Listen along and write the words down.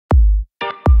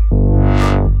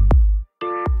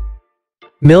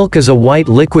Milk is a white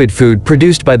liquid food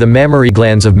produced by the mammary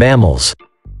glands of mammals.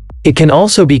 It can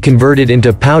also be converted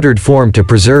into powdered form to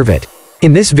preserve it.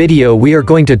 In this video we are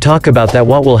going to talk about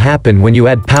what will happen when you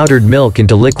add powdered milk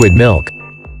into liquid milk.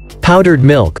 Powdered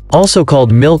milk, also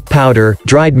called milk powder,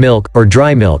 dried milk, or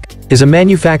dry milk, is a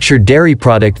manufactured dairy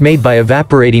product made by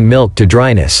evaporating milk to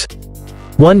dryness.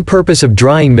 One purpose of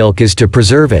drying milk is to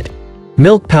preserve it.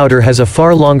 Milk powder has a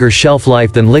far longer shelf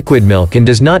life than liquid milk and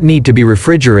does not need to be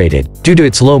refrigerated, due to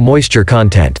its low moisture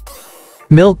content.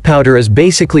 Milk powder is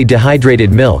basically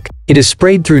dehydrated milk. It is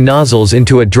sprayed through nozzles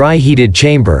into a dry heated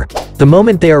chamber. The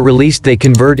moment they are released they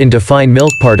convert into fine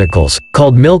milk particles,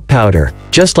 called milk powder,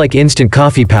 just like instant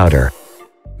coffee powder.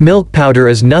 Milk powder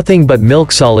is nothing but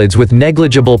milk solids with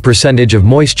negligible percentage of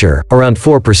moisture, around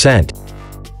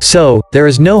 4%. So, there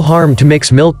is no harm to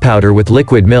mix milk powder with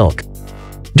liquid milk.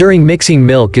 During mixing,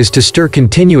 milk is to stir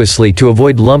continuously to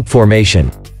avoid lump formation.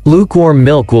 Lukewarm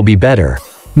milk will be better.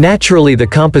 Naturally, the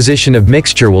composition of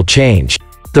mixture will change.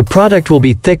 The product will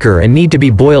be thicker and need to be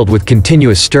boiled with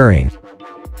continuous stirring.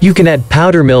 You can add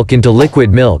powder milk into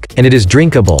liquid milk, and it is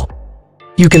drinkable.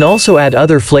 You can also add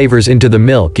other flavors into the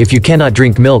milk if you cannot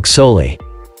drink milk solely.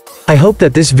 I hope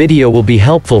that this video will be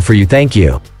helpful for you. Thank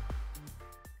you.